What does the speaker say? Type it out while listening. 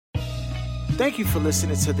Thank you for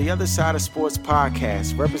listening to the Other Side of Sports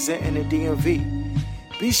podcast, representing the DMV.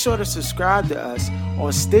 Be sure to subscribe to us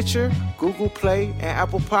on Stitcher, Google Play, and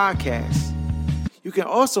Apple Podcasts. You can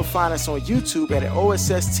also find us on YouTube at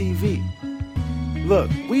OSS TV.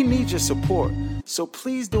 Look, we need your support, so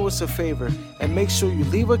please do us a favor and make sure you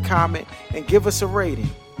leave a comment and give us a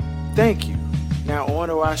rating. Thank you. Now on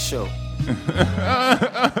to our show.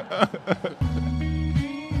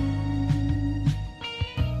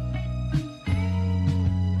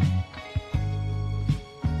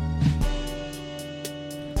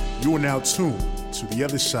 You are now tuned to The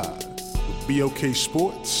Other Side with BOK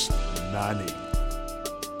Sports 980.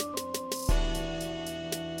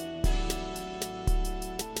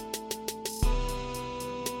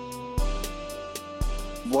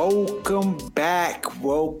 Welcome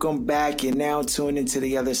back. You're now tuned into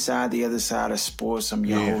The Other Side of Sports. I'm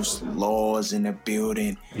your host, Laws, in the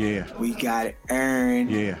building. Yeah. We got Aaron.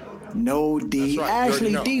 Yeah. No D. Right.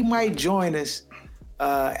 Actually, D might join us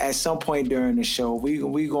at some point during the show.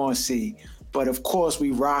 We gonna see. But of course, we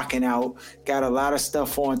rocking out. Got a lot of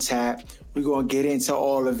stuff on tap. We're gonna get into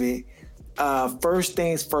all of it. First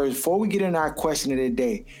things first, before we get into our question of the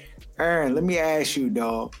day, Aaron, let me ask you,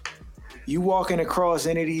 dog. You walking across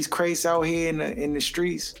any of these crates out here in the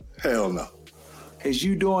streets? Hell no. Is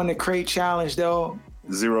you doing the crate challenge, dog?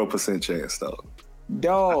 0% chance, dog.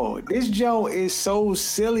 Dog, this joke is so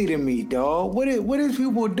silly to me, dog. What is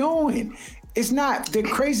people doing? The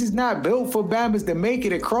crates is not built for Bama's to make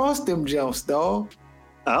it across them jumps, dog.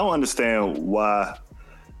 I don't understand why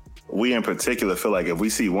we in particular feel like if we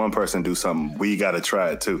see one person do something, we got to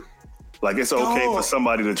try it too. Like, it's okay for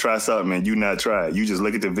somebody to try something and you not try it. You just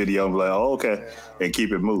look at the video and be like, oh, okay, and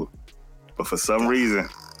keep it moving. But for some reason...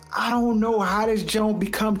 I don't know how this joint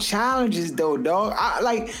become challenges, though, dog.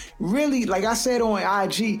 Really, like I said on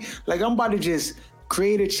IG, like, I'm about to just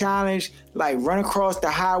create a challenge, like, run across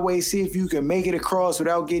the highway, see if you can make it across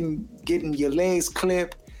without getting your legs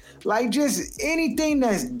clipped. Like, just anything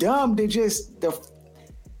that's dumb to just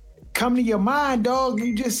come to your mind, dog.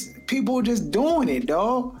 People just doing it,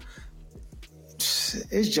 dog.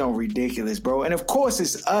 It's just ridiculous, bro. And of course,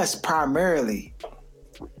 it's us primarily.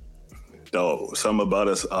 Dog, something about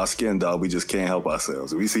us, our skin, dog, we just can't help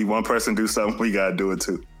ourselves. If we see one person do something, we got to do it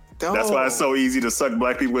too. Dog. That's why it's so easy to suck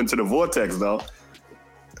black people into the vortex, dog.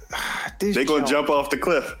 They going to jump off the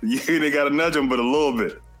cliff. They got to nudge them but a little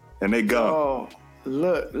bit, and they gone. Oh,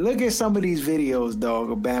 look at some of these videos, dog.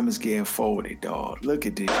 Obama's getting folded, dog. Look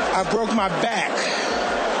at this. I broke my back.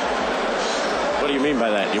 What do you mean by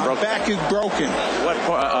that? My back is broken. What,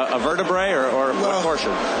 a vertebrae or what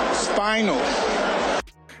portion? Spinal.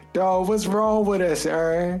 Dog, what's wrong with us,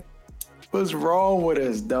 Aaron? What's wrong with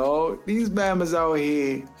us, dog? These Bamas out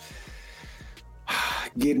here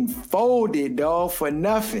getting folded, dog, for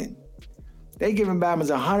nothing. They giving Bamas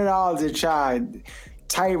 $100 to try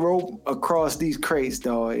tightrope across these crates,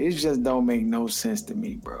 dog. It just don't make no sense to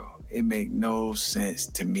me, bro. It make no sense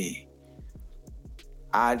to me.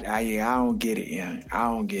 I don't get it, young. I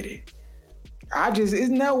don't get it. There's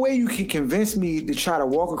no way you can convince me to try to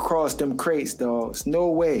walk across them crates, dog. It's no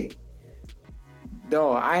way.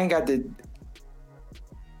 Dog, I ain't got the...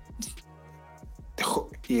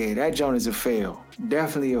 Yeah, that joint is a fail.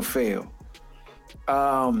 Definitely a fail.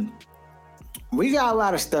 We got a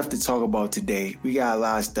lot of stuff to talk about today. We got a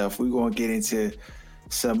lot of stuff. We're going to get into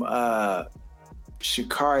some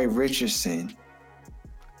Sha'Carri Richardson,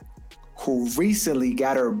 who recently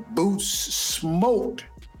got her boots smoked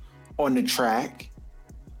on the track.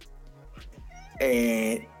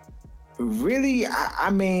 And really, I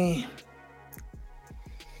mean,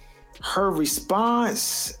 her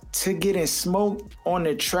response to getting smoked on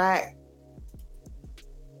the track,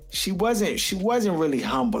 she wasn't really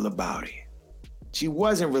humble about it. She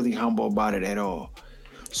wasn't really humble about it at all.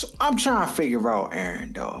 So I'm trying to figure out,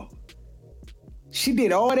 Aaron, dog. She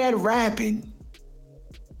did all that rapping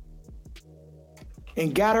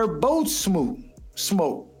and got her boat smoked.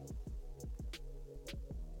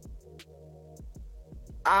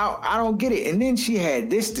 I don't get it. And then she had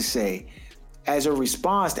this to say as a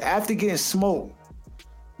response to after getting smoked.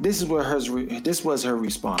 This was her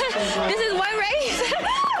response. This is one race.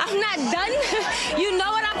 I'm not done. You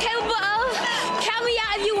know what I'm capable of. Count me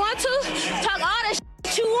out if you want to. Talk all the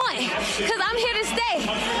shit you want. Because I'm here to stay.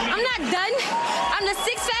 I'm not done. I'm the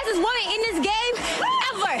 6th fastest woman in this game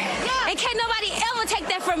ever. And can't nobody ever take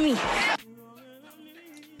that from me.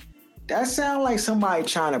 That sounds like somebody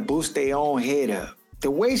trying to boost their own head up. The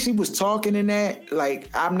way she was talking in that, like,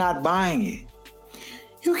 I'm not buying it.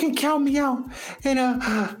 You can count me out. And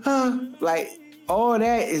like, all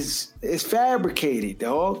that is fabricated,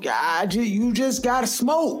 dog. You just gotta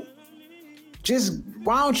smoke.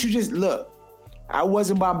 Why don't you just look? I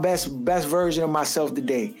wasn't my best version of myself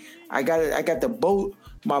today. I got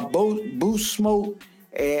my boost smoke,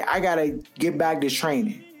 and I gotta get back to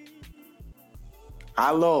training.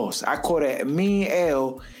 I lost. I caught a mean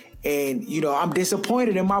L, and I'm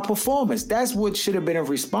disappointed in my performance. That's what should have been a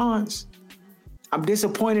response. I'm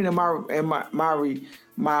disappointed in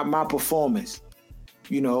my performance.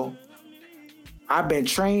 I've been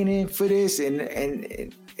training for this,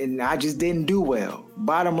 and I just didn't do well.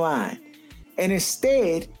 Bottom line. And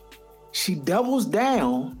instead, she doubles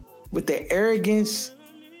down with the arrogance,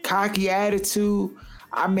 cocky attitude.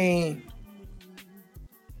 I mean,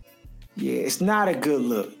 yeah, it's not a good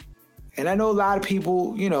look. And I know a lot of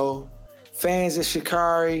people, fans of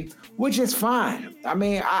Sha'Carri, which is fine. I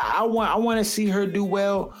mean, I want to see her do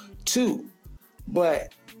well too.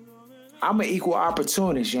 But I'm an equal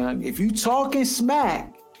opportunist, young. If you talking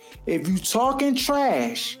smack, if you talking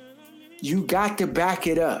trash, you got to back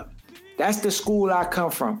it up. That's the school I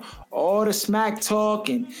come from. All the smack talk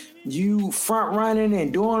and you front running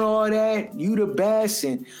and doing all that, you the best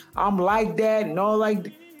and I'm like that and all like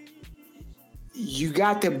that. You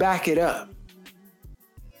got to back it up.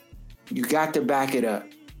 You got to back it up.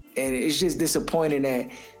 And it's just disappointing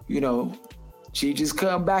that, she just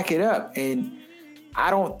couldn't back it up. And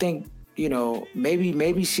I don't think,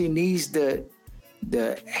 maybe she needs the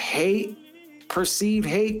hate, perceived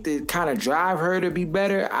hate to kind of drive her to be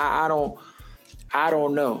better. I don't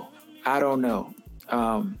know. I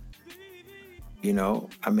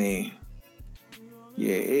mean,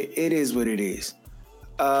 yeah, it is what it is.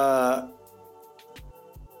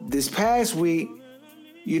 This past week,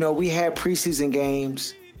 we had preseason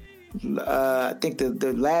games. I think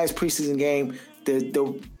the last preseason game,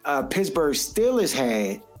 the Pittsburgh Steelers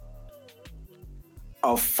had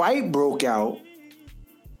a fight broke out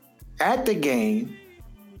at the game,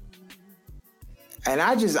 and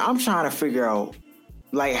I'm trying to figure out,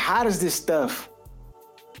 like, how does this stuff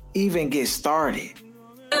even get started?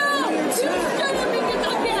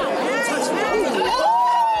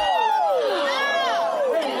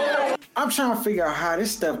 I'm trying to figure out how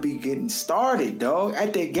this stuff be getting started, dog,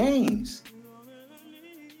 at their games.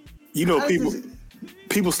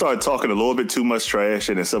 People start talking a little bit too much trash,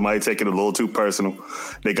 and then somebody taking it a little too personal.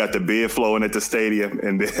 They got the beer flowing at the stadium,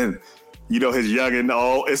 and then, his youngin',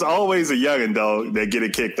 it's always a youngin', dog, that get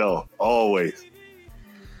it kicked off. Always.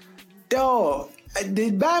 Dog,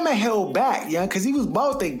 the Bama held back, young, because he was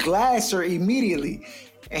about to glass her immediately.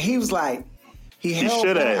 And he was like, he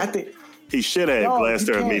should have. He should have glassed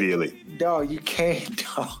her immediately. Dog, you can't,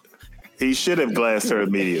 dog. He should have glassed her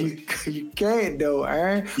immediately. You can't, though,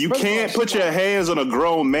 Aaron. You can't put your hands on a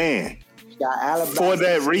grown man for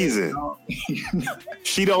that reason.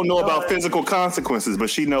 She don't know about physical consequences, but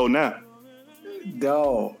she know now.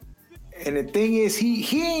 Dog. And the thing is, he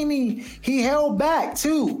held back,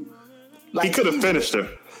 too. Like, he could have finished her.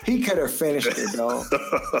 He could have finished her, dog.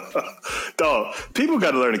 Dog, people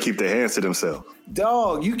got to learn to keep their hands to themselves.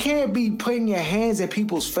 Dog, you can't be putting your hands in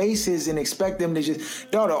people's faces and expect them to just...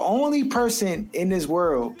 Dog, the only person in this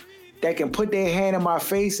world that can put their hand in my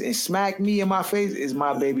face and smack me in my face is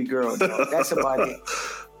my baby girl, dog. That's about it.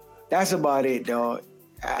 That's about it, dog.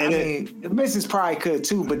 I mean, the missus probably could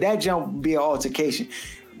too, but that jump would be an altercation.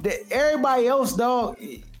 Everybody else, dog,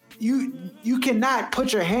 you cannot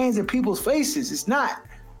put your hands in people's faces. It's not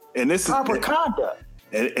proper conduct.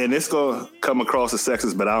 And it's going to come across as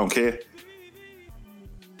sexist, but I don't care.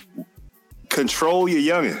 Control your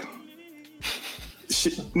youngin'.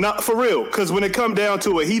 Not for real, because when it come down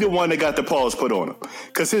to it, he the one that got the paws put on him.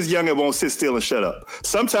 Because his youngin' won't sit still and shut up.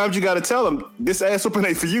 Sometimes you got to tell him, this ass whooping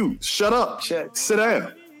ain't for you. Shut up. Sit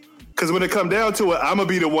down. Because when it come down to it, I'm going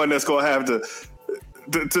to be the one that's going to have to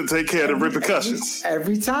take care of the repercussions.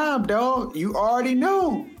 Every time, dog. You already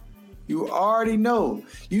know. You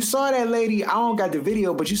saw that lady. I don't got the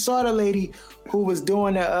video, but you saw the lady who was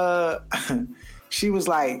doing she was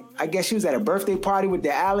like, I guess she was at a birthday party with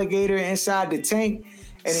the alligator inside the tank.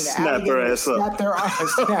 And then the snapped her ass up.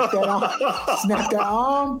 Snapped her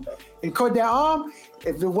arm and caught that arm.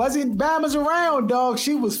 If it wasn't Bama's around, dog,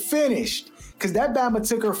 she was finished. Because that Bama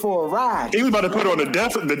took her for a ride. He was about to put her on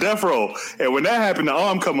the death row. And when that happened, the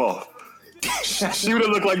arm come off. She would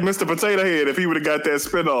have looked like Mr. Potato Head if he would have got that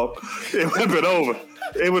spin off. It would have been over.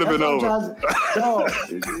 It would have been over.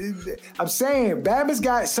 I'm saying Bama's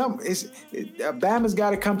got Bama's got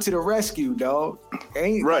to come to the rescue, dog.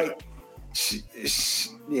 Ain't right.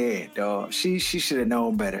 Yeah, dog. She should have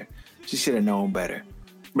known better. She should have known better.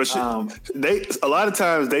 But a lot of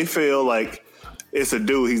times they feel like it's a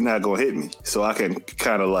dude. He's not gonna hit me, so I can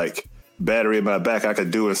kind of like battery in my back. I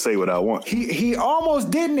could do and say what I want. He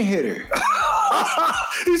almost didn't hit her.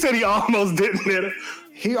 He said he almost didn't hit her.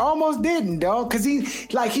 He almost didn't, dog, because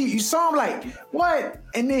you saw him like, what?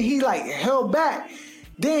 And then he like held back.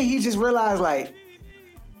 Then he just realized like,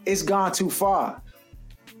 it's gone too far.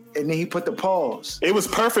 And then he put the pause. It was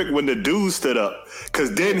perfect when the dude stood up,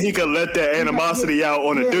 because then he could let that animosity out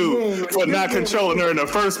on the dude for not controlling her in the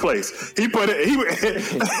first place. He put it.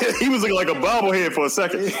 He was looking like a bobblehead for a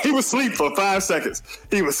second. He was asleep for 5 seconds.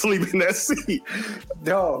 He was sleeping in that seat.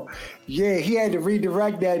 No, yeah, he had to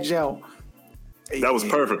redirect that jump. That was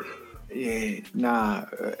perfect. Yeah, nah,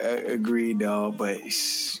 agreed, dog. But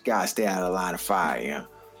gotta stay out of the line of fire, yeah.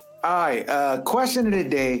 All right, question of the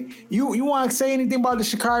day. You want to say anything about the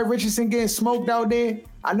Sha'Carri Richardson getting smoked out there?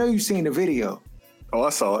 I know you've seen the video. Oh,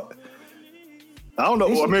 I saw it. I don't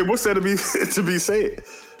know. I mean, what's there to be said?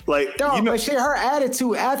 Like, dog, but shit, her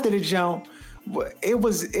attitude after the jump, it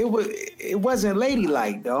wasn't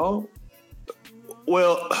ladylike, dog.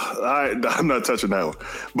 Well, I'm not touching that one.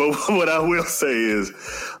 But what I will say is,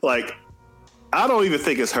 like, I don't even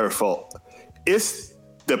think it's her fault. It's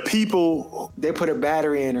the people. They put a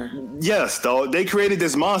battery in her. Yes, dog. They created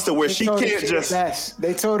this monster where she can't just.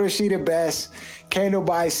 They told her she the best. Can't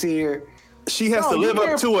nobody see her. She has to live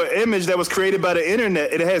up to an image that was created by the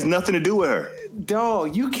internet. It has nothing to do with her.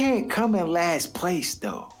 Dog, you can't come in last place,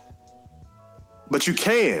 though. But you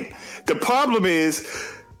can. The problem is,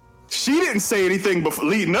 she didn't say anything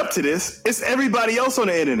leading up to this. It's everybody else on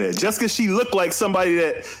the internet. Just because she looked like somebody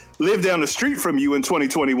that lived down the street from you in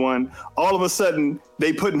 2021, all of a sudden,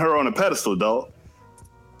 they putting her on a pedestal, dog.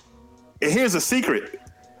 And here's a secret.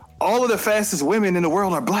 All of the fastest women in the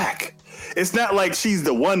world are black. It's not like she's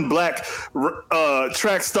the one black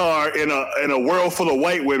track star in a world full of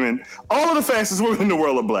white women. All of the fastest women in the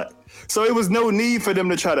world are black. So it was no need for them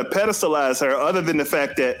to try to pedestalize her, other than the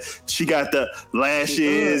fact that she got the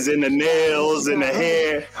lashes and the nails and the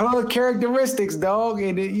hair. Hood characteristics, dog.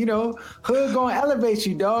 And, hood gonna elevate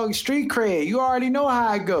you, dog. Street cred. You already know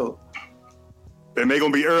how it go. And they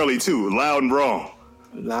gonna be early, too. Loud and wrong.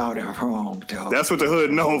 Loud and wrong, dog. That's what the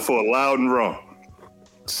hood known for, loud and wrong.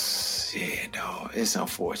 Yeah, dog. It's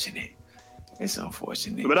unfortunate.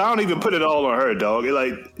 But I don't even put it all on her, dog.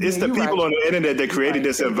 It's the people on the internet that created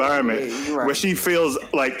this environment where she feels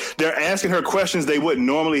like they're asking her questions they wouldn't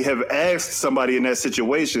normally have asked somebody in that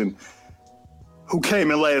situation who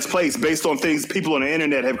came in last place based on things people on the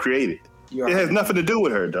internet have created. It has nothing to do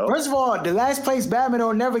with her, dog. First of all, the last place Batman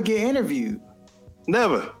don't never get interviewed.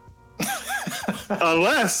 Never.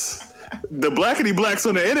 Unless the blackity blacks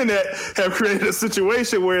on the internet have created a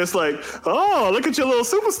situation where it's like, oh, look at your little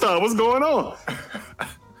superstar. What's going on?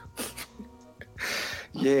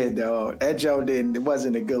 Yeah, dog. That joke it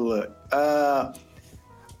wasn't a good look. All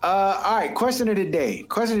right, question of the day.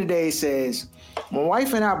 Question of the day says, my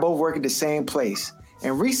wife and I both work at the same place.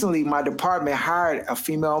 And recently my department hired a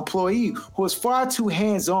female employee who was far too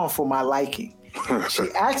hands-on for my liking. She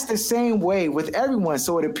acts the same way with everyone,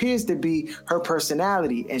 so it appears to be her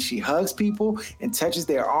personality, and she hugs people and touches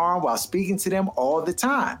their arm while speaking to them all the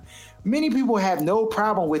time. Many people have no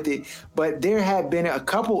problem with it, but there have been a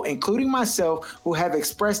couple, including myself, who have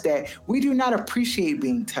expressed that we do not appreciate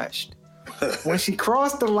being touched. When she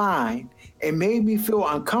crossed the line and made me feel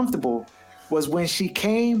uncomfortable was when she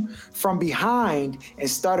came from behind and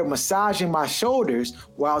started massaging my shoulders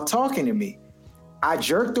while talking to me. I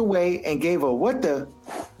jerked away and gave a what the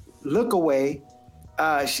look away,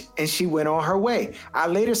 and she went on her way. I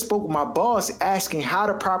later spoke with my boss asking how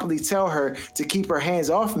to properly tell her to keep her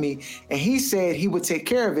hands off me, and he said he would take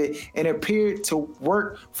care of it, and it appeared to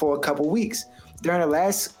work for a couple weeks. During the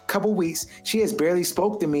last couple weeks, she has barely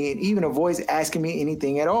spoke to me and even avoids asking me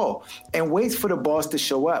anything at all and waits for the boss to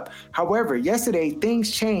show up. However, yesterday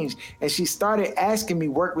things changed and she started asking me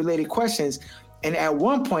work-related questions. And at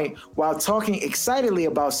one point, while talking excitedly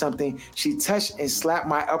about something, she touched and slapped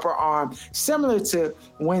my upper arm, similar to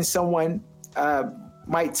when someone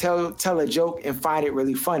might tell a joke and find it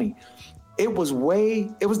really funny. It was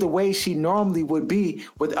the way she normally would be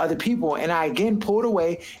with other people. And I again pulled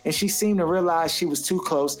away and she seemed to realize she was too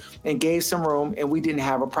close and gave some room and we didn't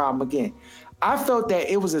have a problem again. I felt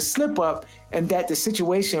that it was a slip up and that the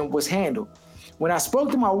situation was handled. When I spoke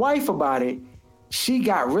to my wife about it, she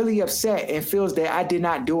got really upset and feels that I did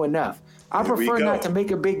not do enough. I prefer not to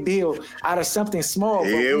make a big deal out of something small.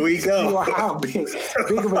 Here we go. How big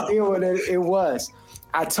of a deal it was.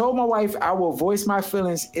 I told my wife I will voice my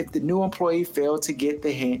feelings if the new employee failed to get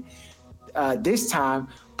the hint this time,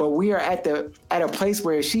 but we are at a place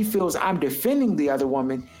where she feels I'm defending the other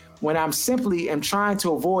woman when I'm simply am trying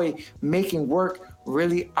to avoid making work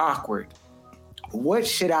really awkward. What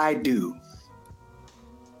should I do?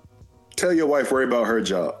 Tell your wife, worry about her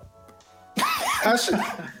job.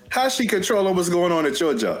 How's she controlling what's going on at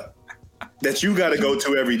your job that you got to go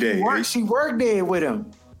to every day? She worked there with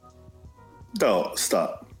him. Dog,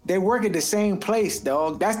 stop. They work at the same place,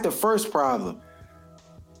 dog. That's the first problem.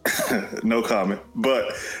 No comment.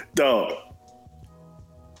 But, dog,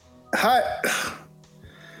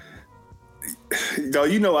 dog,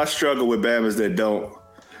 you know I struggle with Bammers that don't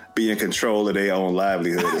be in control of their own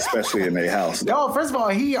livelihood, especially in their house. No, first of all,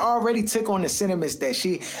 he already took on the sentiments that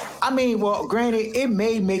granted, it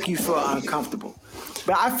may make you feel uncomfortable.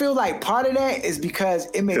 But I feel like part of that is because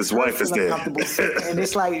it makes his her wife feel uncomfortable. And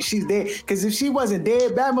it's like she's there. Because if she wasn't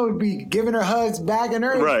dead, Bama would be giving her hugs back and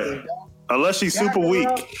everything. Right. Unless she's super weak.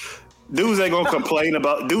 Dudes ain't going to complain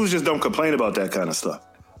about, dudes just don't complain about that kind of stuff.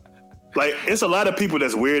 Like, it's a lot of people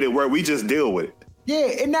that's weird at work. We just deal with it.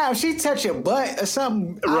 Yeah, and now if she touch your butt or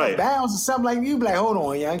something out of bounds or something like, you be like, hold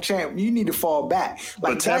on, young champ, you need to fall back.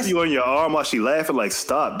 Like, but tap you on your arm while she laughing, like,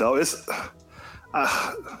 stop, dog. It's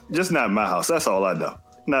just not in my house. That's all I know.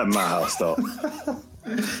 Not in my house, dog.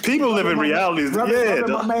 People live in realities.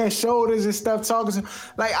 Rubbing my man's shoulders and stuff, talking to him.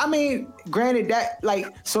 Like, I mean, granted that, like,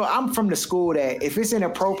 so I'm from the school that if it's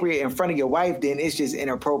inappropriate in front of your wife, then it's just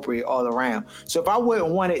inappropriate all around. So if I wouldn't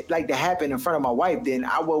want it like to happen in front of my wife, then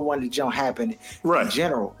I wouldn't want the jump happen in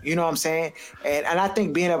general. You know what I'm saying? And I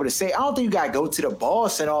think being able to say, I don't think you gotta go to the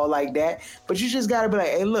boss and all like that, but you just gotta be like,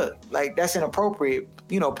 hey, look, like that's inappropriate.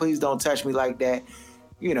 You know, please don't touch me like that.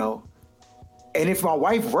 You know. And if my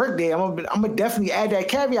wife worked there, I'm gonna definitely add that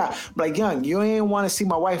caveat. Like, young, you ain't want to see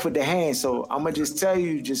my wife with the hand, so I'm gonna just tell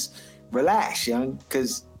you, just relax, young,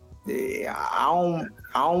 because I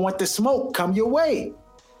don't want the smoke come your way.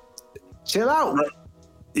 Chill out.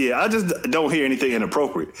 Yeah, I just don't hear anything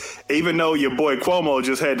inappropriate. Even though your boy Cuomo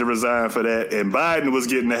just had to resign for that, and Biden was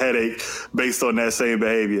getting a headache based on that same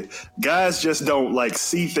behavior. Guys just don't like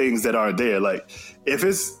see things that aren't there. Like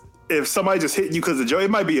if somebody just hit you because of joke, it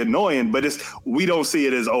might be annoying, but we don't see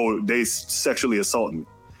it as, oh, they sexually assaulting me.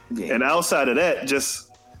 Yeah. And outside of that,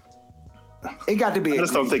 it got to be. I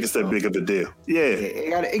just don't think it's that big of a deal. Yeah.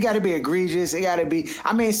 It got to be egregious. It got to be.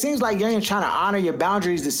 I mean, it seems like you're trying to honor your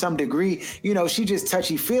boundaries to some degree. You know, she just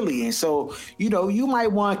touchy-feely. And so, you know, you might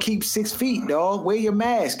want to keep 6 feet, dog. Wear your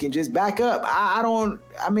mask and just back up.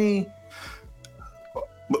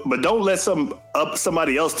 But don't let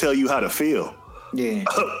somebody else tell you how to feel. Yeah.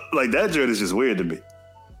 Like, that joint is just weird to me.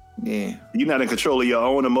 Yeah. You're not in control of your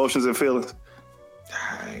own emotions and feelings?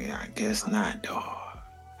 I guess not, dog.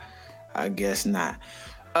 I guess not.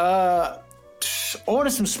 On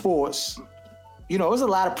to some sports. You know, there's a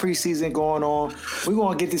lot of preseason going on. We're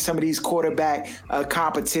going to get to some of these quarterback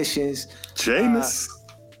competitions. Jameis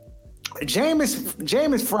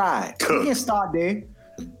fried. He can start there.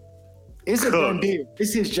 It's a done deal.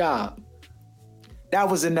 It's his job. That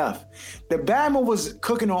was enough. The Bama was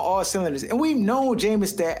cooking on all cylinders. And we've known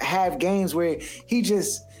Jameis to have games where he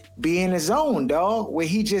just be in his zone, dog, where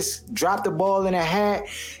he just dropped the ball in a hat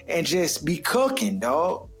and just be cooking,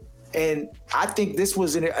 dog. And I think this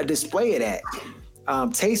was a display of that.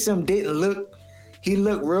 Taysom he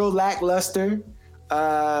looked real lackluster.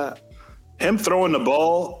 Him throwing the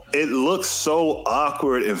ball, it looks so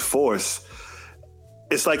awkward and forced.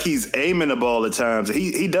 It's like he's aiming the ball at times.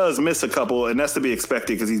 He does miss a couple, and that's to be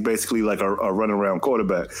expected because he's basically like a run-around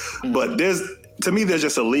quarterback. Mm-hmm. But to me, there's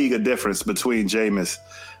just a league of difference between Jameis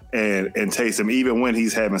and Taysom, even when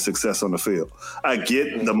he's having success on the field. I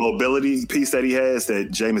get the mobility piece that he has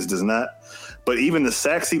that Jameis does not, but even the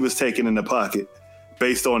sacks he was taking in the pocket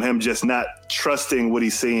based on him just not trusting what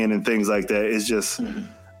he's seeing and things like that is just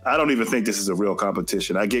I don't even think this is a real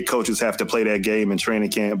competition. I get coaches have to play that game in training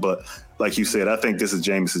camp, but like you said, I think this is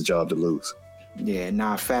Jameis' job to lose.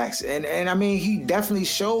 Yeah, facts. And I mean, he definitely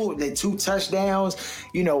showed the 2 touchdowns,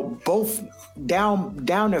 you know, both down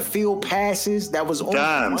the field passes that was on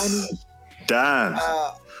Dimes.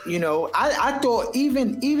 You know, I thought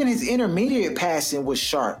even his intermediate passing was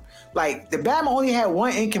sharp. Like, the Bama only had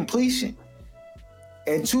 1 incompletion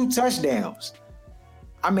and 2 touchdowns.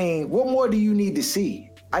 I mean, what more do you need to see?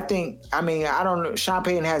 I don't know. Sean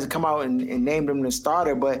Payton hasn't come out and named him the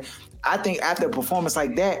starter, but I think after a performance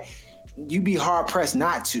like that, you'd be hard-pressed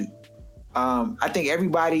not to. I think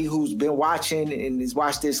everybody who's been watching and has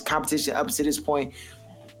watched this competition up to this point,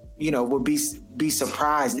 you know, would be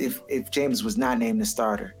surprised if Jameis was not named the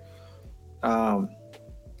starter. And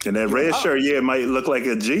that red shirt, it might look like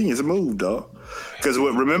a genius move, dog. Because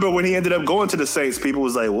remember when he ended up going to the Saints, people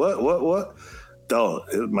was like, what? Dog,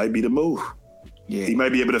 it might be the move. Yeah. He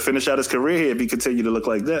might be able to finish out his career here if he continue to look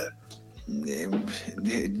like that.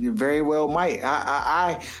 Very well might.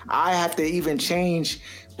 I have to even change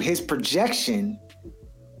his projection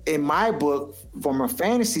in my book, from a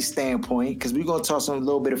fantasy standpoint, because we're going to talk a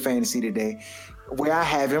little bit of fantasy today, where I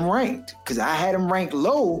have him ranked, because I had him ranked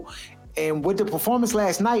low. And with the performance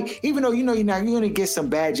last night, even though you're going to get some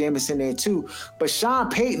bad Jameis in there too, but Sean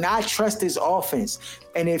Payton, I trust his offense.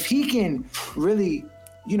 And if he can really,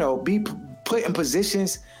 be put in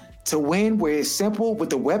positions to win where it's simple with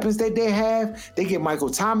the weapons that they have, they get Michael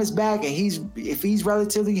Thomas back, and if he's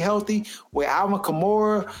relatively healthy, with Alvin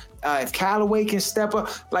Kamara, if Callaway can step up,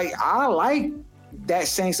 like, I like that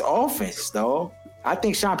Saints offense, though. I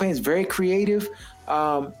think Sean Payton's very creative.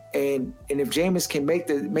 And if Jameis can make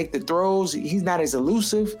the throws, he's not as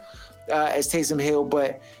elusive as Taysom Hill,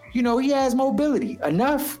 but he has mobility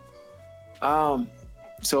enough.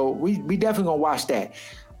 So we definitely gonna watch that.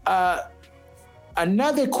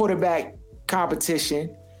 Another quarterback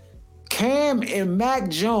competition, Cam and Mac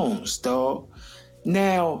Jones, dog.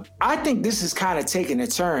 Now, I think this is kind of taking a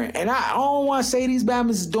turn, and I don't want to say these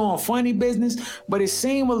Bama's is doing funny business, but it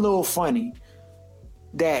seemed a little funny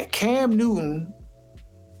that Cam Newton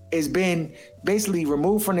has been basically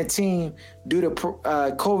removed from the team due to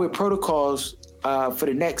COVID protocols for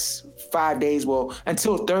the next 5 days. Well,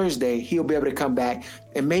 until Thursday, he'll be able to come back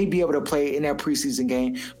and may be able to play in that preseason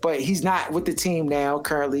game. But he's not with the team now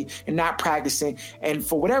currently and not practicing. And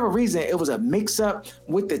for whatever reason, it was a mix-up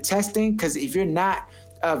with the testing, because if you're not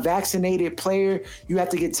a vaccinated player, you have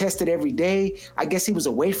to get tested every day. I guess he was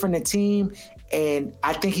away from the team, and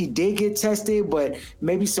I think he did get tested, but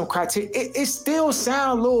maybe some criteria. It still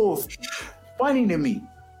sounds a little funny to me.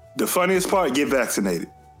 The funniest part, get vaccinated.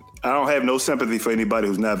 I don't have no sympathy for anybody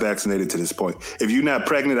who's not vaccinated to this point. If you're not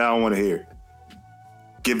pregnant, I don't want to hear it.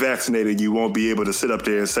 Get vaccinated. You won't be able to sit up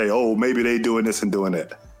there and say, oh, maybe they doing this and doing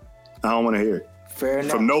that. I don't want to hear it. Fair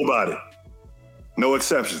enough. From nobody. No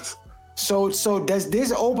exceptions. So does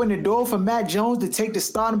this open the door for Matt Jones to take the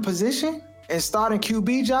starting position and starting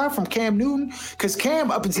QB job from Cam Newton? Because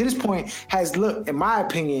Cam, up until this point, has looked, in my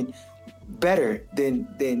opinion, better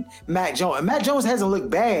than Matt Jones. And Matt Jones hasn't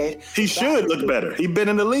looked bad. He should look better. He's been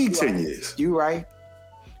in the league 10 years. You're right.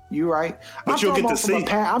 But you'll get to see.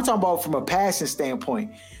 I'm talking about from a passing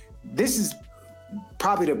standpoint. This is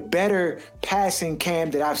probably the better passing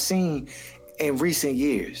Cam that I've seen in recent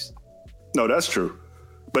years. No, that's true.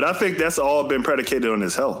 But I think that's all been predicated on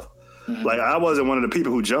his health. Mm-hmm. Like, I wasn't one of the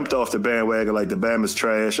people who jumped off the bandwagon like the Bama's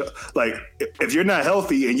trash. Like, if you're not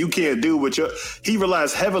healthy and you can't do what he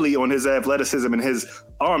relies heavily on his athleticism and his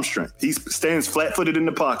arm strength. He stands flat-footed in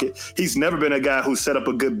the pocket. He's never been a guy who set up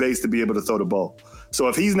a good base to be able to throw the ball. So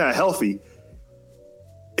if he's not healthy,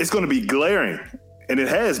 it's going to be glaring. And it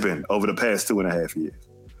has been over the past 2.5 years.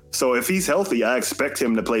 So if he's healthy, I expect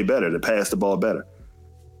him to play better, to pass the ball better.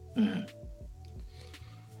 Mm-hmm.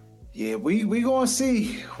 Yeah, we gonna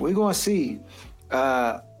see. We gonna see.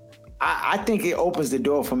 I think it opens the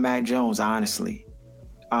door for Matt Jones, honestly.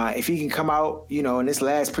 If he can come out, in this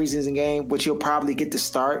last preseason game, which he'll probably get to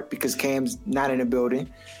start because Cam's not in the building,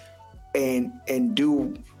 and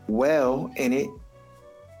do well in it.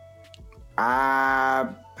 I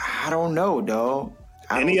don't know, dog.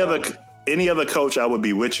 Any other coach, I would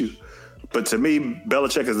be with you. But to me,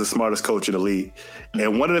 Belichick is the smartest coach in the league.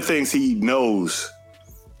 And one of the things he knows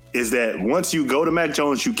is that once you go to Mac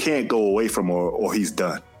Jones, you can't go away from him or he's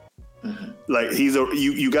done. Mm-hmm. Like,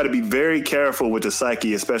 you got to be very careful with the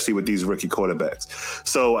psyche, especially with these rookie quarterbacks.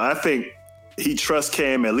 So I think he trusts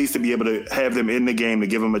Cam at least to be able to have them in the game to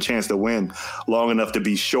give him a chance to win long enough to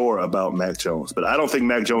be sure about Mac Jones. But I don't think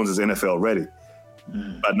Mac Jones is NFL ready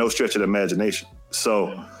by no stretch of the imagination.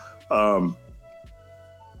 So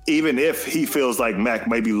even if he feels like Mac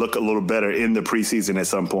maybe look a little better in the preseason at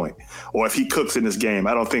some point, or if he cooks in this game,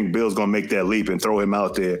 I don't think Bill's going to make that leap and throw him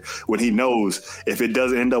out there when he knows if it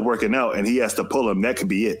doesn't end up working out and he has to pull him, that could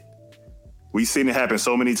be it. We've seen it happen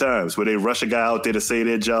so many times where they rush a guy out there to save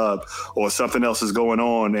their job or something else is going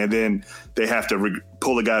on, and then they have to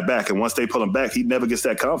pull the guy back. And once they pull him back, he never gets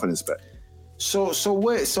that confidence back. So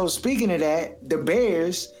speaking of that, the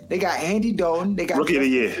Bears, they got Andy Dalton. They got Rookie of the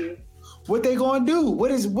Year. What they gonna do?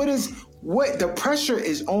 What the pressure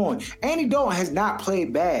is on? Andy Dalton has not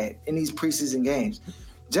played bad in these preseason games.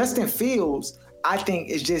 Justin Fields, I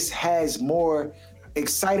think, has more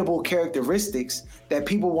excitable characteristics that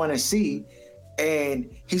people want to see, and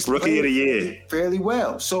he's Rookie of the Year fairly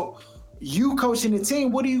well. So you coaching the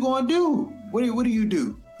team, what are you gonna do? What do you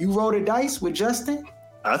do? You roll the dice with Justin?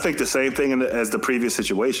 I think the same thing as the previous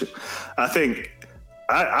situation.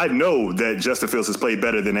 I know that Justin Fields has played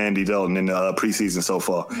better than Andy Dalton in the preseason so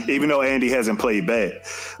far, even though Andy hasn't played bad.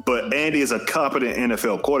 But Andy is a competent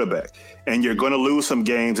NFL quarterback, and you're going to lose some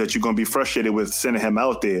games that you're going to be frustrated with sending him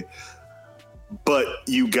out there. But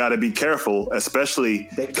you got to be careful, especially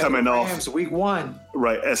coming off week 1.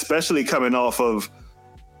 Right, especially coming off of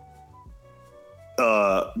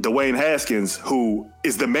Dwayne Haskins, who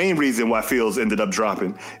is the main reason why Fields ended up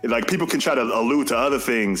dropping. Like, people can try to allude to other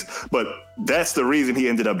things, but that's the reason he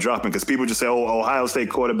ended up dropping, because people just say, oh, Ohio State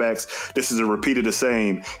quarterbacks, this is a repeat of the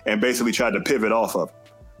same, and basically tried to pivot off of it.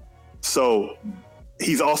 So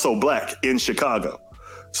he's also black in Chicago.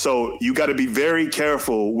 So you got to be very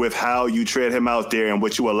careful with how you tread him out there and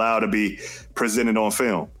what you allow to be presented on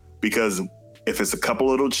film, because if it's a couple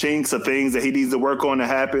little chinks of things that he needs to work on to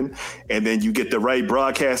happen, and then you get the right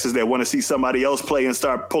broadcasters that want to see somebody else play and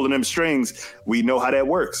start pulling them strings, we know how that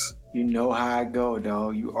works. You know how I go,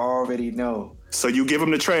 dog. You already know. So you give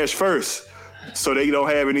them the trash first, so they don't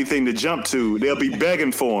have anything to jump to. They'll be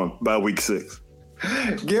begging for him by week 6.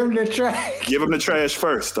 Give them the trash. Give them the trash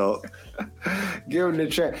first, dog. Give them the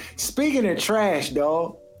trash. Speaking of trash,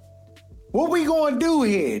 dog, what we gonna do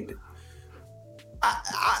here?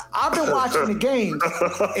 I've been watching the games.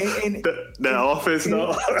 And that offense,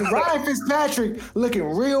 no. Ryan Fitzpatrick looking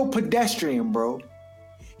real pedestrian, bro.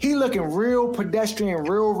 He looking real pedestrian,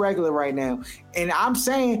 real regular right now. And I'm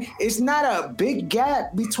saying it's not a big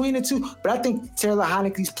gap between the two, but I think Taylor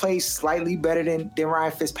Heinicke's plays slightly better than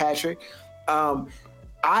Ryan Fitzpatrick.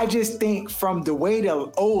 I just think from the way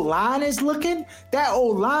the O-line is looking, that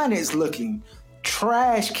O-line is looking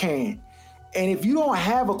trash can. And if you don't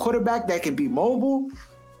have a quarterback that can be mobile,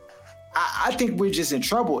 I think we're just in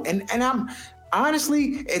trouble. And I'm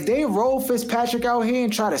honestly, if they roll Fitzpatrick out here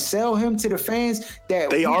and try to sell him to the fans, that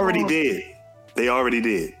they already did. They already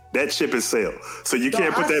did. That ship is sailed. So you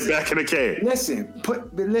can't put that back in the can. Listen,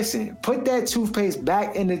 put that toothpaste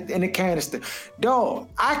back in the canister. Dog,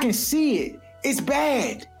 I can see it. It's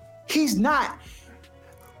bad. He's not.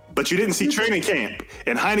 But you didn't see training camp.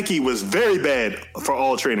 And Heinicke was very bad for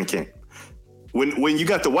all training camp. When you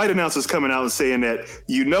got the white announcers coming out and saying that,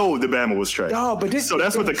 you know the Bama was trash. No, but so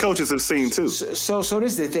that's what the coaches have seen too. So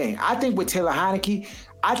this is the thing. I think with Taylor Heinicke,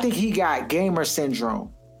 I think he got gamer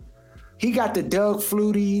syndrome. He got the Doug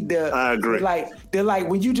Flutie. I agree. They're like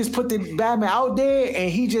when you just put the Bama out there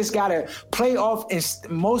and he just got to play off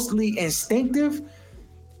mostly instinctive.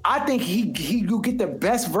 I think he will get the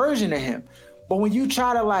best version of him. But when you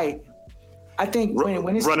try to I think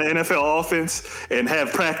when it's run an NFL offense and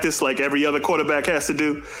have practice like every other quarterback has to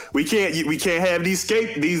do, we can't have these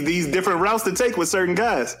different routes to take with certain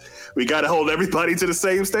guys. We got to hold everybody to the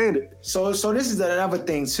same standard. So this is another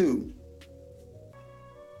thing too.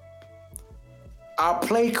 Our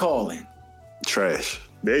play calling, trash.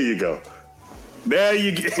 There you go. There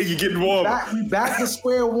you getting warm. Back to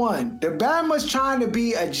square one. The Bama's trying to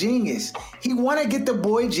be a genius. He want to get the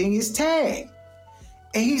boy genius tag.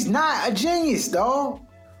 And he's not a genius, dog.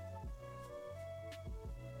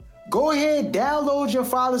 Go ahead, download your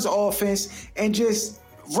father's offense and just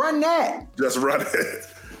run that. Just run it.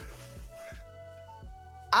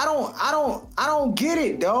 I don't get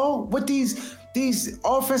it, dog. What these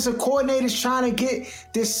offensive coordinators trying to get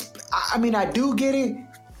this. I mean, I do get it.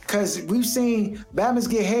 Because we've seen Bama's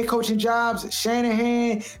get head coaching jobs,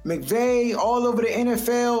 Shanahan, McVay, all over the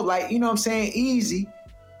NFL, you know what I'm saying, easy.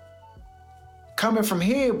 Coming from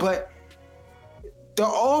here, but the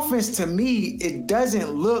offense to me, it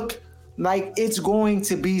doesn't look like it's going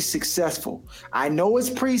to be successful. I know it's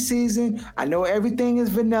preseason. I know everything is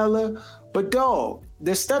vanilla, but dog,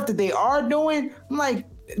 the stuff that they are doing, I'm like,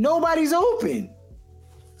 nobody's open.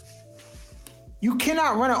 You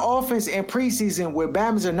cannot run an offense in preseason where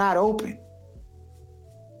Bama's are not open.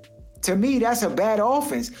 To me, that's a bad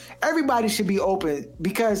offense. Everybody should be open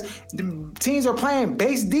because the teams are playing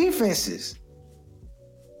base defenses.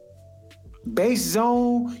 Base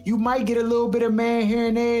zone, you might get a little bit of man here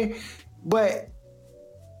and there, but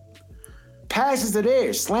passes are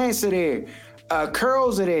there, slants are there,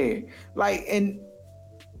 curls are there. And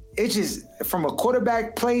it's just, from a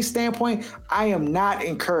quarterback play standpoint, I am not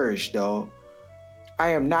encouraged, dog. I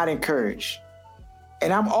am not encouraged.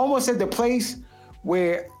 And I'm almost at the place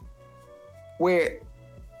where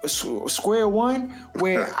square one,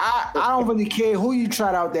 where I don't really care who you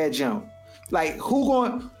trot out that jump. Who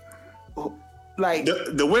going...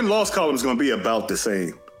 the win-loss column is going to be about the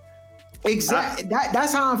same. Exactly.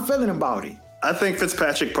 That's how I'm feeling about it. I think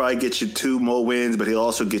Fitzpatrick probably gets you 2 more wins, but he'll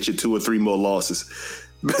also get you 2 or 3 more losses.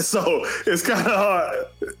 So it's kind of hard.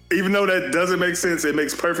 Even though that doesn't make sense, it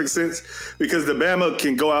makes perfect sense because the Bama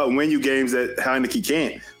can go out and win you games that Heinicke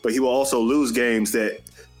can't, but he will also lose games that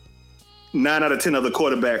 9 out of 10 other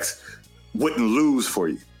quarterbacks wouldn't lose for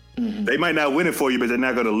you. Mm-hmm. They might not win it for you, but they're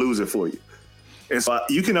not going to lose it for you. And so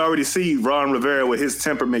you can already see Ron Rivera with his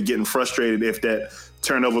temperament getting frustrated if that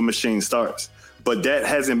turnover machine starts. but that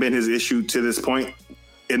hasn't been his issue to this point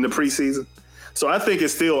in the preseason. So I think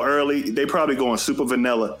it's still early. They probably going super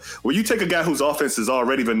vanilla. When you take a guy whose offense is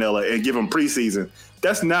already vanilla and give him preseason,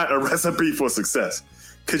 that's not a recipe for success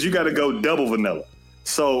because you got to go double vanilla.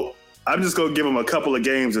 So I'm just going to give him a couple of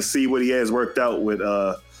games to see what he has worked out with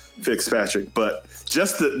Fitzpatrick. But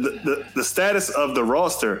just the status of the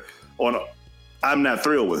roster I'm not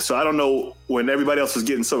thrilled with. So I don't know, when everybody else was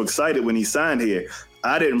getting so excited when he signed here,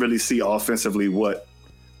 I didn't really see offensively what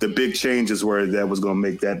the big changes were that was going to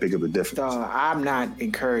make that big of a difference. I'm not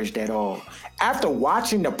encouraged at all. After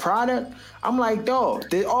watching the product, I'm like,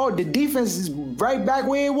 the defense is right back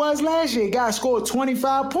where it was last year. Guys scored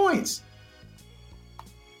 25 points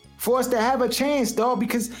for us to have a chance,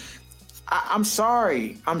 because I'm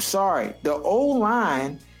sorry. The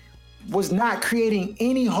O-line was not creating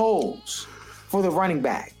any holes for the running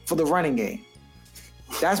back, for the running game.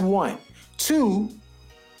 That's one. Two,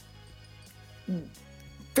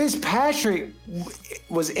 Fitzpatrick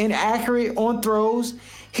was inaccurate on throws.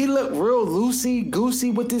 He looked real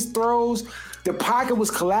loosey-goosey with his throws. The pocket was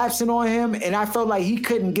collapsing on him, and I felt like he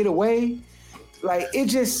couldn't get away. Like, it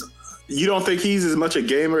just... You don't think he's as much a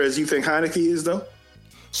gamer as you think Heineke is, though?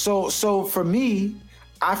 So for me,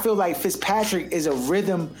 I feel like Fitzpatrick is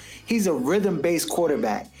he's a rhythm-based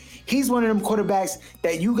quarterback. He's one of them quarterbacks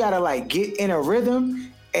that you got to, like, get in a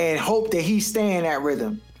rhythm and hope that he's staying in that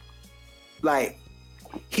rhythm. Like,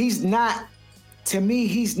 he's not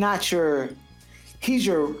your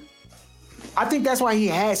I think that's why he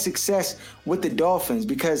had success with the Dolphins,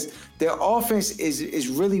 because their offense is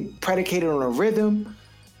really predicated on a rhythm.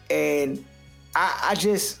 And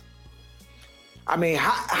Heineke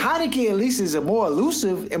at least is more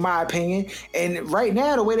elusive, in my opinion. And right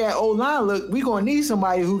now, the way that O-line look, we're going to need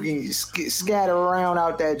somebody who can scatter around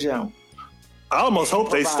out that jump. I almost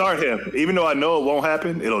hope they start him, even though I know it won't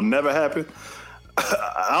happen. It'll never happen.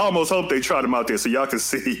 I almost hope they trot him out there so y'all can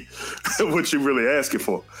see what you're really asking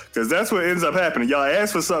for. Because that's what ends up happening. Y'all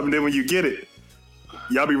ask for something, then when you get it,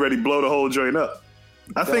 y'all be ready to blow the whole joint up.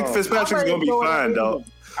 I think Fitzpatrick's going to be fine, dog.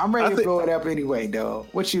 I'm ready to blow it up anyway, dog.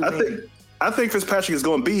 What you think? I think Fitzpatrick is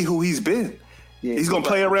going to be who he's been. Yeah, he's going to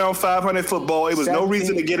play around 500 football. It was no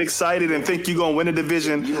reason to get excited and think you're going to win a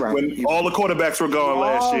division when all the quarterbacks were gone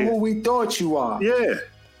last year. Who we thought you are. Yeah.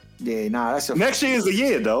 Yeah, that's next year is the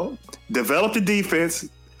year, though. Develop the defense.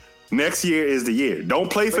 Next year is the year. Don't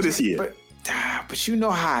play for this year. But you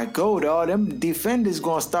know how it go, dog. Them defenders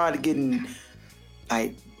going to start getting,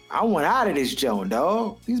 like, I want out of this joint,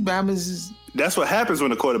 dog. These Bammers is... That's what happens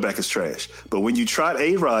when the quarterback is trash. But when you trot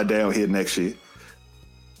A-Rod down here next year,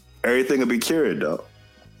 everything will be cured, dog.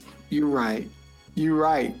 You're right.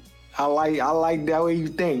 I like that way you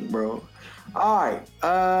think, bro. All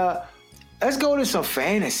right. Let's go to some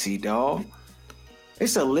fantasy, dog.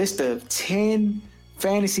 It's a list of 10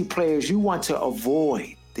 fantasy players you want to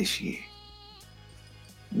avoid this year.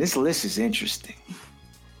 This list is interesting.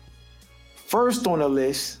 First on the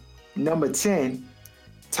list, number 10,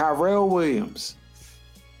 Tyrell Williams.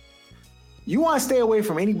 You want to stay away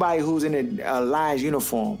from anybody who's in a Lions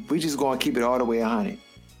uniform. We just going to keep it all the way 100.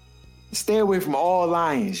 Stay away from all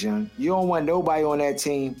Lions, young. You don't want nobody on that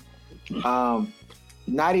team.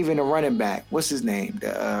 Not even a running back. What's his name?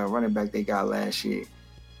 The running back they got last year.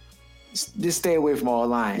 Just stay away from all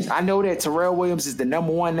Lions. I know that Tyrell Williams is the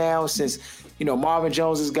number one now since, Marvin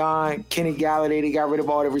Jones is gone. Kenny Galladay, they got rid of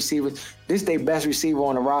all the receivers. This is their best receiver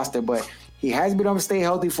on the roster, but he has been able to stay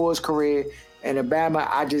healthy for his career. And Alabama,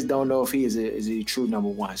 I just don't know if he is a true number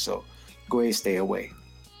one. So go ahead and stay away.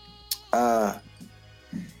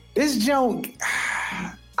 This Jones,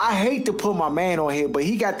 I hate to put my man on here, but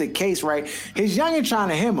he got the case right. His youngin trying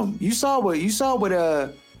to hem him. You saw what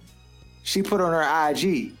she put on her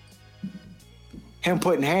IG. Him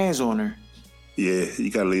putting hands on her. Yeah, you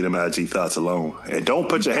got to leave them IG thoughts alone. And don't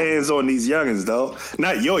put your hands on these youngins, though.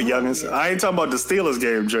 Not your youngins. I ain't talking about the Steelers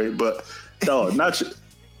game, Drake, but, dog, not your...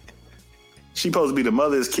 She supposed to be the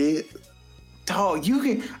mother's kid. Dog, you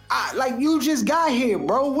just got here,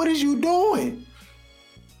 bro. What is you doing?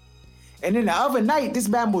 And then the other night, this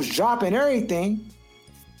man was dropping everything.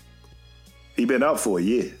 He been out for a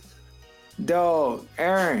year. Dog,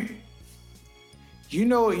 Aaron. You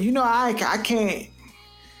know, I can't.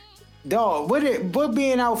 Dog, what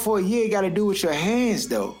being out for a year got to do with your hands,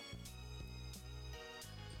 though?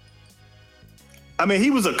 I mean, he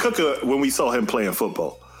was a cooker when we saw him playing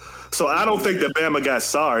football. So I don't think that Bama got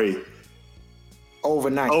sorry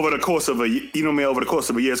overnight. Over the course of a year.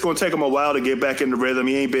 It's going to take him a while to get back in the rhythm.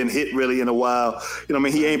 He ain't been hit really in a while.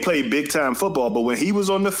 He ain't played big time football. But when he was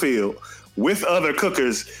on the field with other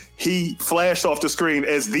cookers, he flashed off the screen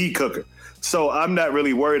as the cooker. So I'm not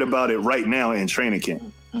really worried about it right now in training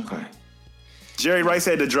camp. Okay. Jerry Rice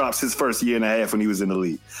had the drops his first year and a half when he was in the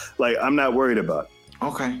league. Like, I'm not worried about it.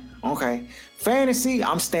 Okay. Fantasy,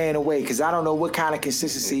 I'm staying away because I don't know what kind of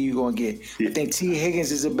consistency you're going to get. Yeah. I think T.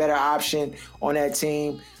 Higgins is a better option on that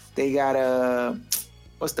team. They got,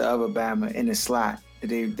 what's the other Bama in the slot?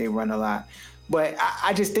 They run a lot. But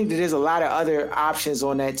I just think that there's a lot of other options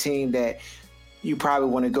on that team that you probably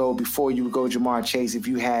want to go before you would go Jamar Chase if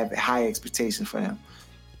you have high expectations for him.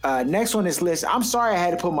 Next on this list, I'm sorry I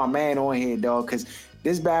had to put my man on here, dog, because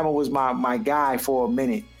this Bama was my guy for a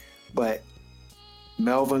minute. But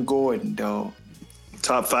Melvin Gordon, dog.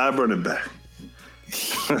 Top 5 running back.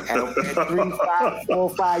 At 4 or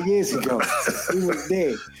 5 years ago, he was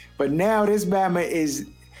there. But now this Bama is,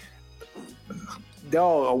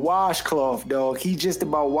 dog, a washcloth, dog. He just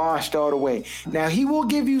about washed all the way. Now, he will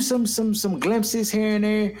give you some glimpses here and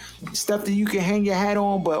there, stuff that you can hang your hat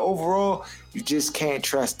on, but overall, you just can't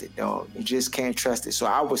trust it, dog. You just can't trust it. So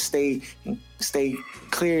I would stay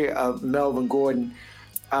clear of Melvin Gordon.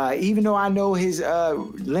 Even though I know his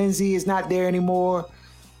Lindsey is not there anymore,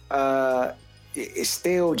 it's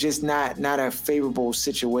still just not a favorable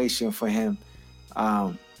situation for him.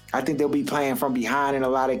 I think they'll be playing from behind in a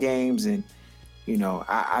lot of games, and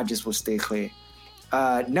I just will stay clear.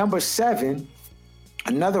 Number 7,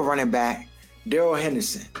 another running back, Darrell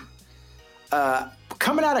Henderson.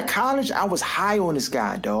 Coming out of college, I was high on this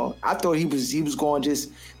guy, dog. I thought he was going to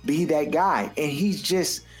just be that guy, and he's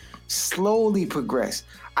just slowly progressed.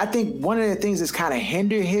 I think one of the things that's kind of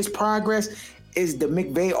hindered his progress is the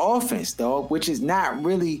McVay offense, dog, which is not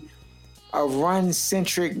really a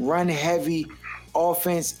run-centric, run-heavy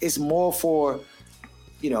offense. It's more for,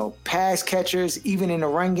 pass catchers, even in the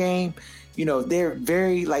run game. They're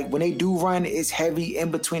very, when they do run, it's heavy in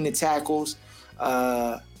between the tackles.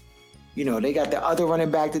 They got the other running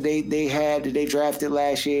back that they drafted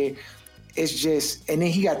last year. It's just, and then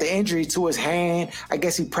he got the injury to his hand. I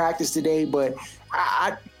guess he practiced today, but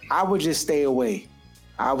I would just stay away.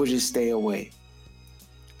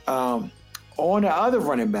 On the other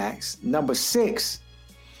running backs, number 6,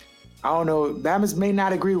 I don't know, Bama's may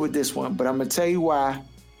not agree with this one, but I'm going to tell you why.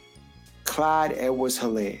 Clyde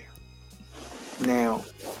Edwards-Helaire. Now,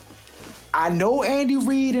 I know Andy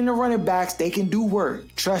Reid and the running backs, they can do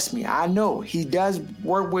work. Trust me, I know. He does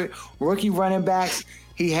work with rookie running backs.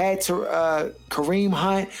 He had to Kareem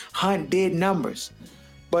Hunt. Hunt did numbers.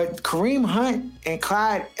 But Kareem Hunt and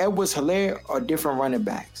Clyde Edwards-Helaire are different running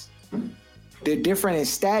backs. They're different in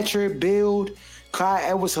stature, build. Clyde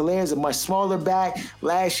Edwards-Helaire is a much smaller back.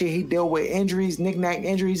 Last year, he dealt with injuries, knick-knack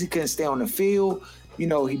injuries. He couldn't stay on the field. He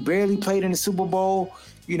barely played in the Super Bowl.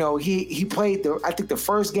 He played, I think the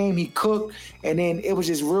first game he cooked, and then it was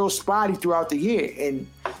just real spotty throughout the year. And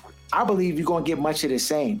I believe you're going to get much of the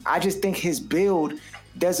same. I just think his build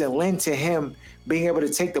doesn't lend to him being able to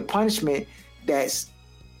take the punishment that's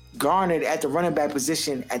garnered at the running back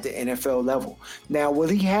position at the NFL level. Now, will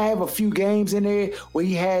he have a few games in there where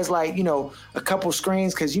he has a couple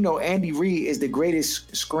screens? Because, Andy Reid is the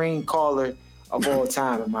greatest screen caller of all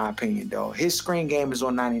time, in my opinion, dog. His screen game is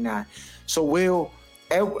on 99. So will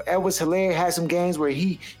Edwards-Helaire have some games where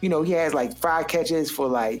he has 5 catches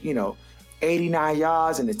for 89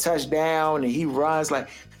 yards and a touchdown, and he runs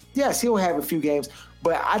yes, he'll have a few games.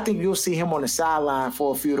 But I think you'll see him on the sideline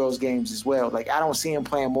for a few of those games as well. I don't see him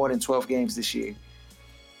playing more than 12 games this year.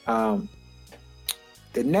 The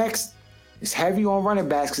next is heavy on running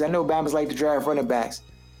backs, because I know Bama's like to draft running backs.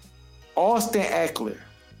 Austin Ekeler.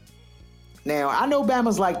 Now, I know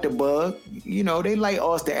Bama's like the bug. They like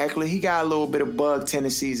Austin Ekeler. He got a little bit of bug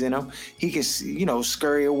tendencies in him. He can,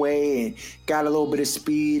 scurry away and got a little bit of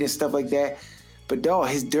speed and stuff like that. But, dog,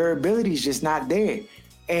 his durability is just not there.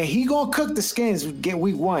 And he going to cook the skins get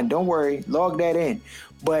week 1. Don't worry. Log that in.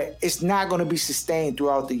 But it's not going to be sustained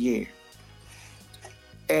throughout the year.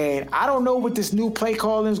 And I don't know what this new play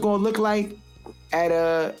calling is going to look like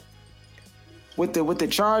with the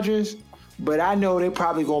Chargers, but I know they're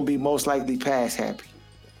probably going to be most likely pass happy.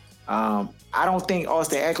 I don't think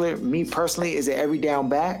Austin Ekeler, me personally, is an every down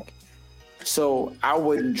back, so I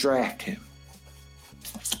wouldn't draft him.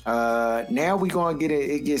 Now we're going to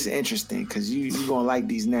it gets interesting because you're going to like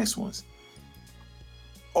these next ones.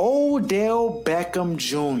 Odell Beckham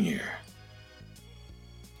Jr.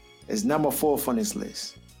 is number 4 on this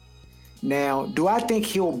list. Now, do I think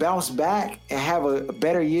he'll bounce back and have a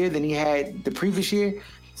better year than he had the previous year?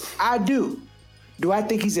 I do. Do I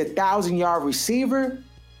think he's a 1,000-yard receiver?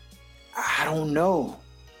 I don't know.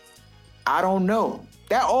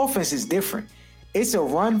 That offense is different. It's a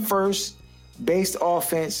run-first based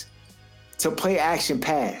offense to play action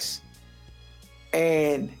pass.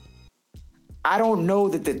 And I don't know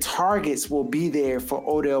that the targets will be there for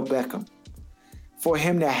Odell Beckham, for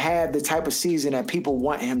him to have the type of season that people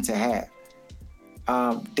want him to have.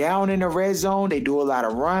 Down in the red zone, they do a lot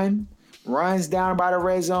of runs down by the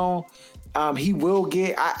red zone. He will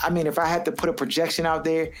get, I mean, if I had to put a projection out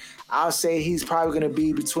there, I'll say he's probably going to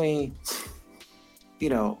be between,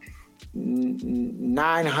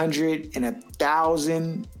 900 and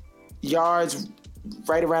 1,000 yards,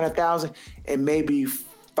 right around 1,000, and maybe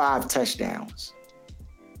 5 touchdowns.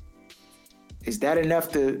 Is that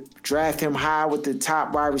enough to draft him high with the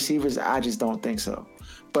top wide receivers? I just don't think so.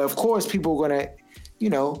 But of course, people are going to,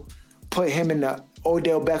 put him in the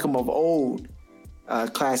Odell Beckham of old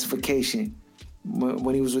classification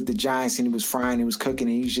when he was with the Giants and he was frying, he was cooking,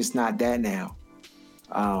 and he's just not that now.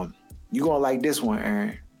 You're going to like this one,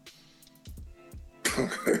 Aaron.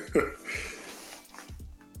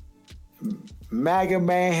 MAGA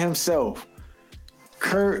man himself,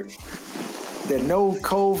 Kirk, the no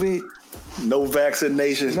COVID, no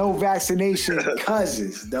vaccination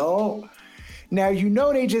Cousins, dog. Now,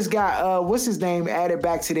 they just got, what's his name, added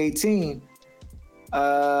back to their team.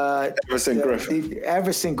 Everson Griffin.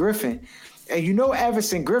 Everson Griffin. And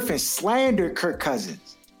Everson Griffin slandered Kirk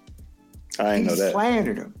Cousins. I didn't know that. He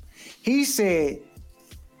slandered him. He said,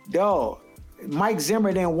 dog, Mike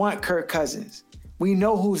Zimmer didn't want Kirk Cousins. We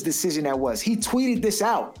know whose decision that was. He tweeted this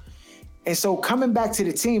out. And so coming back to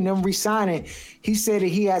the team, them re-signing, he said that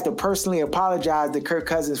he had to personally apologize to Kirk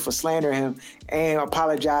Cousins for slandering him and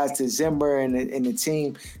apologize to Zimmer and the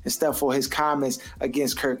team and stuff for his comments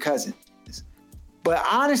against Kirk Cousins. But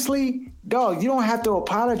honestly, dog, you don't have to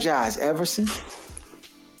apologize, Everson,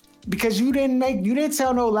 because you didn't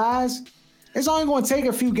tell no lies. It's only going to take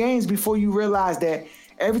a few games before you realize that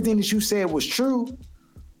everything that you said was true,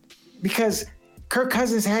 because Kirk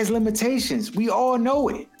Cousins has limitations. We all know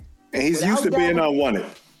it. And he's used to being unwanted.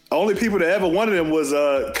 Only people that ever wanted him was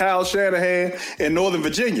Kyle Shanahan in Northern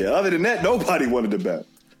Virginia. Other than that, nobody wanted him back.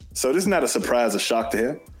 So this is not a surprise or shock to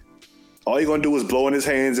him. All you're going to do is blow in his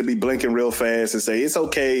hands and be blinking real fast and say, it's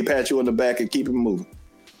okay, pat you on the back and keep him moving.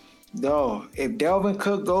 No, if Dalvin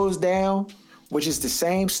Cook goes down, which is the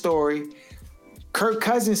same story, Kirk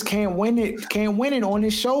Cousins can't win it on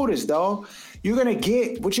his shoulders, dog. What you're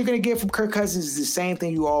gonna get from Kirk Cousins is the same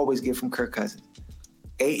thing you always get from Kirk Cousins.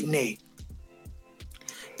 8-8.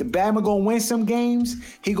 The Bama gonna win some games.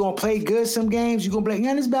 He gonna play good some games. You gonna be like,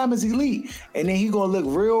 yeah, this Bama's elite. And then he gonna look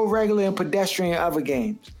real regular and pedestrian in other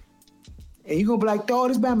games. And you gonna be like, dog,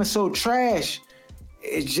 this Bama's so trash.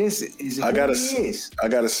 It's just I got a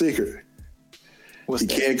secret. He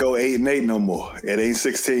can't go 8-8 no more. It ain't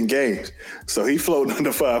 16 games. So he floating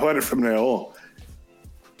under 500 from there on.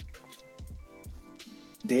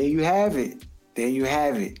 There you have it.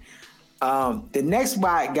 The next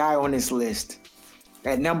guy on this list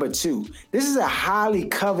at number 2. This is a highly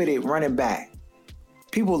coveted running back.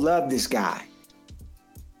 People love this guy.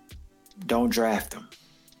 Don't draft him.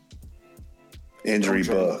 Injury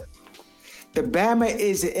bug. The Bama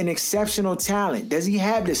is an exceptional talent. Does he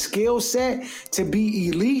have the skill set to be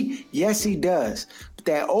elite? Yes, he does. But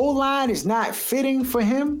that O-line is not fitting for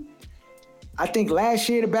him. I think last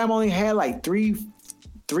year the Bama only had like three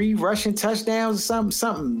rushing touchdowns or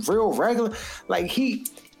something real regular.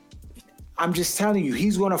 I'm just telling you,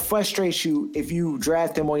 he's going to frustrate you if you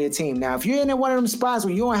draft him on your team. Now, if you're in one of them spots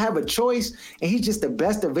where you don't have a choice and he's just the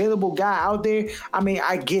best available guy out there, I mean,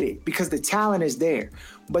 I get it because the talent is there.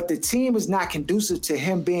 But the team is not conducive to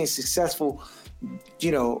him being successful,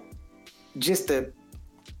 just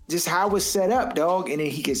how it's set up, dog. And then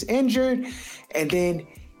he gets injured. And then,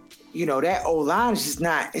 that O-line is just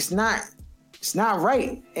not, it's not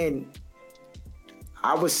right. And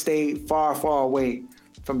I would stay far, far away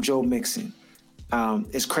from Joe Mixon,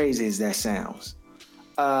 as crazy as that sounds.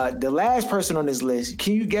 The last person on this list,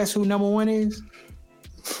 can you guess who number 1 is?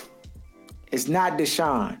 It's not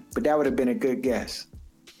Deshaun, but that would have been a good guess.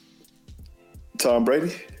 Tom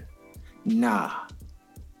Brady? Nah.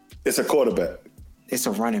 It's a quarterback. It's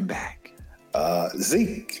a running back.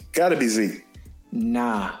 Zeke. Gotta be Zeke.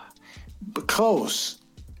 Nah. But close.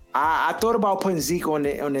 I thought about putting Zeke on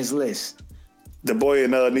this list. The boy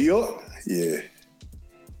in New York? Yeah.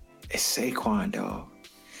 It's Saquon, dog.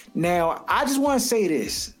 Now, I just want to say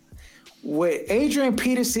this. What Adrian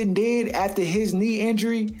Peterson did after his knee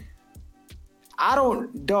injury,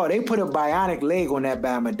 they put a bionic leg on that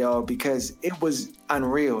Bama, dog, because it was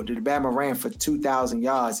unreal. The Bama ran for 2,000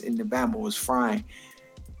 yards and the Bama was frying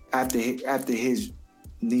after his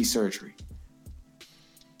knee surgery.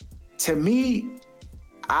 To me,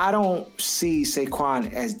 I don't see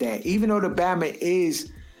Saquon as that. Even though the Bama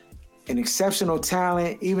is an exceptional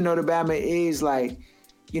talent, even though the Bama is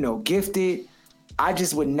gifted, I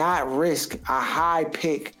just would not risk a high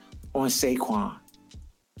pick on Saquon.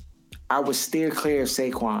 I would steer clear of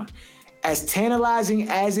Saquon. As tantalizing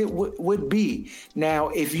as it would be. Now,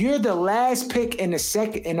 if you're the last pick in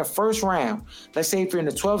the first round, let's say if you're in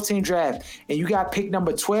the 12-team draft and you got pick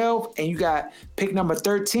number 12 and you got pick number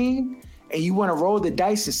 13 and you want to roll the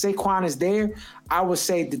dice and Saquon is there, I would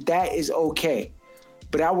say that is okay.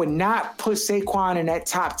 But I would not put Saquon in that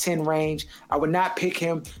top 10 range. I would not pick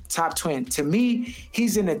him top 20. To me,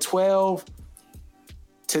 he's in the 12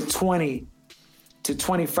 to 20 to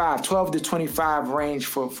 25, 12 to 25 range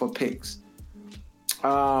for picks.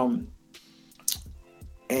 And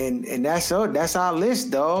that's our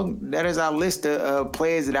list, dog. That is our list of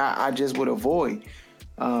players that I just would avoid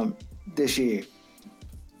this year.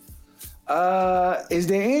 Is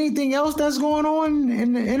there anything else that's going on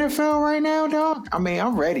in the NFL right now, dog? I mean,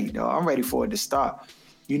 I'm ready, dog. I'm ready for it to start.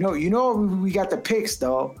 You know, we got the picks,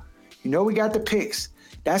 dog. You know, we got the picks.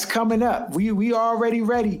 That's coming up. We already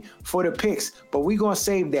ready for the picks, but we're going to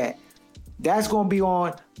save that. That's going to be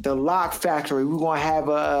on the Lock Factory. We're going to have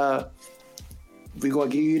we're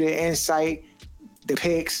going to give you the insight, the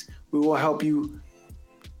picks. We will help you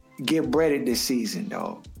get breaded this season,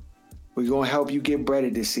 dog. We're going to help you get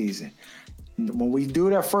breaded this season. When we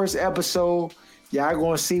do that first episode, y'all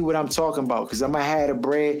going to see what I'm talking about because I'm going to have the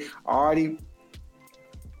bread already.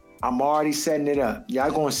 I'm already setting it up.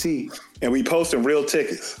 Y'all going to see. And we posting real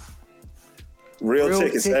tickets. Real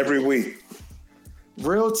tickets every week.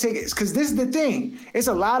 Real tickets. Because this is the thing. It's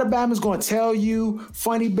a lot of Bama's going to tell you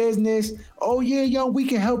funny business. Oh, yeah, yo, we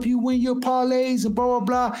can help you win your parlays and blah,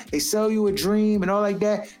 blah, blah. They sell you a dream and all like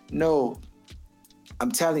that. No.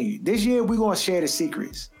 I'm telling you. This year, we're going to share the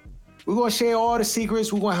secrets. We're going to share all the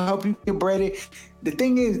secrets. We're going to help you get breaded. The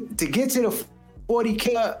thing is, to get to the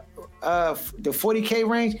 40K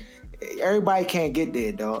range, everybody can't get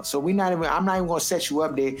there, dog. So I'm not even going to set you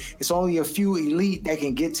up there. It's only a few elite that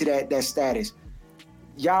can get to that status.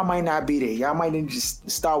 Y'all might not be there. Y'all might need to just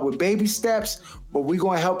start with baby steps, but we're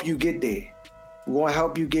going to help you get there. We're going to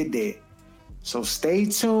help you get there. So stay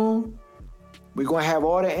tuned. We're going to have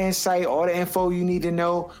all the insight, all the info you need to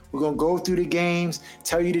know. We're going to go through the games,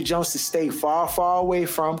 tell you the jumps to stay far, far away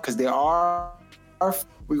from because there are.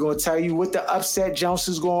 We're going to tell you what the upset jumps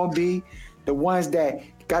is going to be, the ones that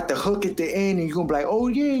got the hook at the end, and you're going to be like, oh,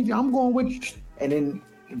 yeah, I'm going with, and then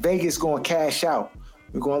Vegas going to cash out.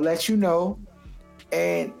 We're going to let you know,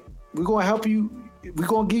 and we're going to help you. We're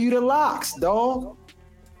going to give you the locks, dog.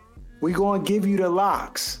 We're going to give you the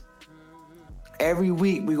locks. Every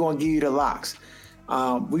week, we're going to give you the locks.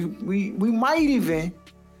 We might even,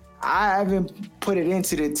 I haven't put it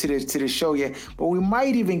into the show yet, but we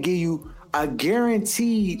might even give you a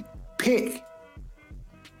guaranteed pick.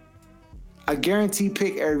 A guaranteed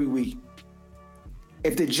pick every week.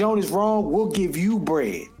 If the joint is wrong, we'll give you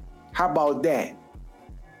bread. How about that?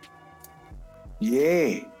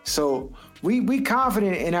 Yeah. So we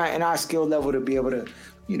confident in our skill level to be able to,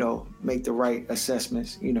 make the right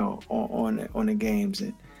assessments, on the games,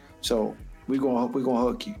 and so we're gonna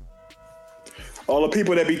hook you. All the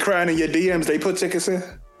people that be crying in your DMs, they put tickets in.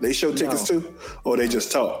 They show tickets too, or they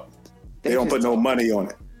just talk. They don't put no money on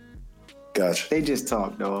it. Gotcha. They just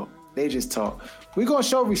talk, dog. They just talk. We're gonna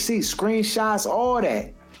show receipts, screenshots, all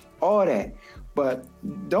that. But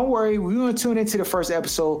don't worry, we're gonna tune into the first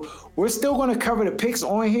episode. We're still gonna cover the picks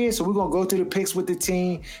on here, so we're gonna go through the picks with the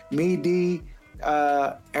team. Me, D,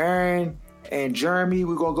 Aaron, and Jeremy.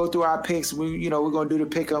 We're gonna go through our picks. We're gonna do the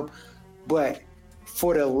pick 'em. But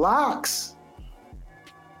for the locks,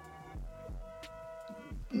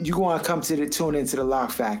 you want to come tune into the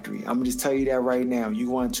Lock Factory. I'm gonna just tell you that right now. You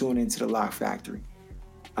want to tune into the Lock Factory.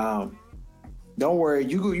 Don't worry,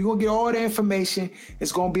 you're gonna get all the information.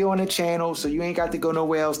 It's gonna be on the channel, so you ain't got to go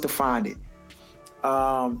nowhere else to find it.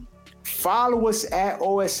 Follow us at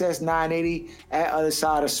OSS980 at Other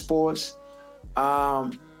Side of Sports.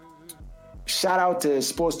 Shout out to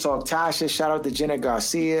Sports Talk Tasha. Shout out to Jenna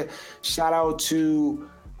Garcia. Shout out to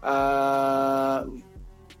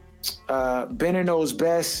Benner Knows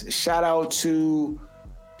Best. Shout out to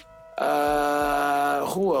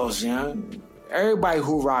who else, young? Everybody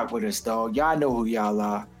who rock with us, dog. Y'all know who y'all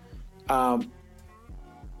are.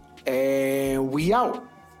 And we out.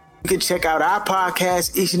 You can check out our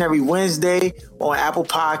podcast each and every Wednesday on Apple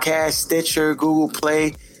Podcasts, Stitcher, Google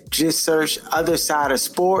Play. Just search Other Side of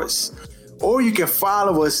Sports. Or you can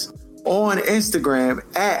follow us on Instagram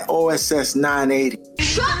at OSS980.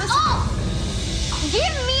 Shut up!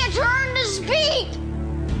 Give me a turn to speak!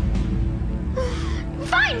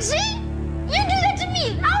 Fine, see? You do that to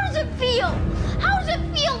me. How does it feel? How does it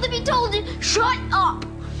feel to be told to shut up?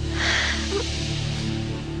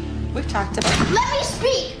 We've talked about it. Let me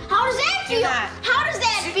speak. How does that feel? not. How does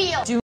that feel?